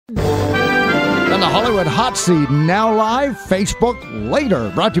And the Hollywood Hot Seat now live, Facebook later.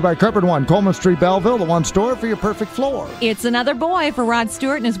 Brought to you by Carpet One, Coleman Street, Belleville, the one store for your perfect floor. It's another boy for Rod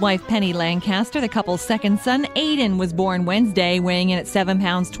Stewart and his wife Penny Lancaster. The couple's second son, Aiden, was born Wednesday, weighing in at 7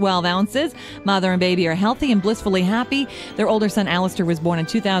 pounds 12 ounces. Mother and baby are healthy and blissfully happy. Their older son, Alistair, was born in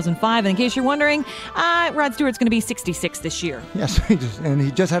 2005. And in case you're wondering, Rod Stewart's going to be 66 this year. Yes, and he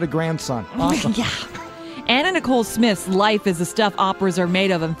just had a grandson. Awesome. Yeah. Anna Nicole Smith's life is the stuff operas are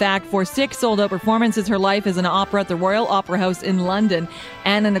made of. In fact, for 6 sold-out performances, her life is an opera at the Royal Opera House in London.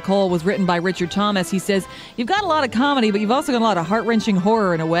 Anna Nicole was written by Richard Thomas. He says, "You've got a lot of comedy, but you've also got a lot of heart-wrenching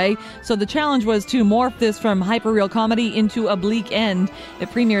horror in a way. So the challenge was to morph this from hyper-real comedy into a bleak end."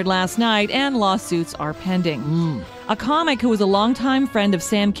 It premiered last night, and lawsuits are pending. A comic who was a longtime friend of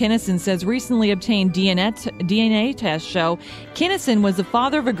Sam Kinison says recently obtained DNA tests show Kinison was the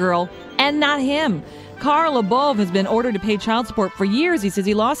father of a girl and not him. Carl Labov has been ordered to pay child support for years. He says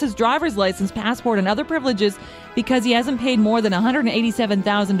he lost his driver's license, passport, and other privileges because he hasn't paid more than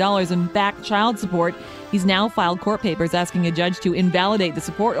 $187,000 in back child support. He's now filed court papers asking a judge to invalidate the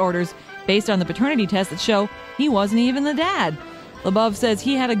support orders based on the paternity tests that show he wasn't even the dad. Labov says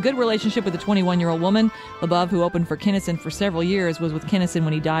he had a good relationship with a 21-year-old woman. Labov, who opened for Kinison for several years, was with Kinison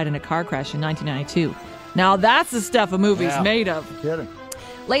when he died in a car crash in 1992. Now that's the stuff a movie's made of. Kidding.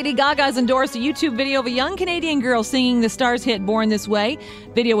 Lady Gaga's endorsed a YouTube video of a young Canadian girl singing the Stars hit Born This Way.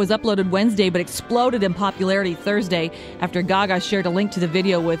 Video was uploaded Wednesday but exploded in popularity Thursday after Gaga shared a link to the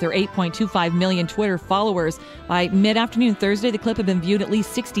video with her 8.25 million Twitter followers. By mid-afternoon Thursday, the clip had been viewed at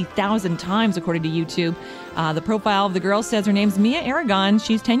least 60,000 times, according to YouTube. The profile of the girl says her name's Mia Aragon.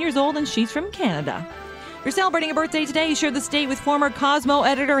 She's 10 years old and she's from Canada. You're celebrating a birthday today. You shared the state with former Cosmo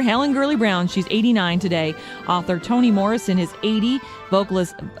editor Helen Gurley Brown. She's 89 today. Author Toni Morrison is 80.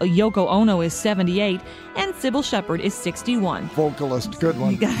 Vocalist Yoko Ono is 78. And Sybil Shepherd is 61. Vocalist, good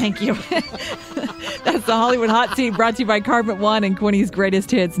one. Thank you. That's the Hollywood Hot Seat, brought to you by Carpet One and Quinny's Greatest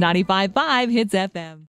Hits, 95.5 Hits FM.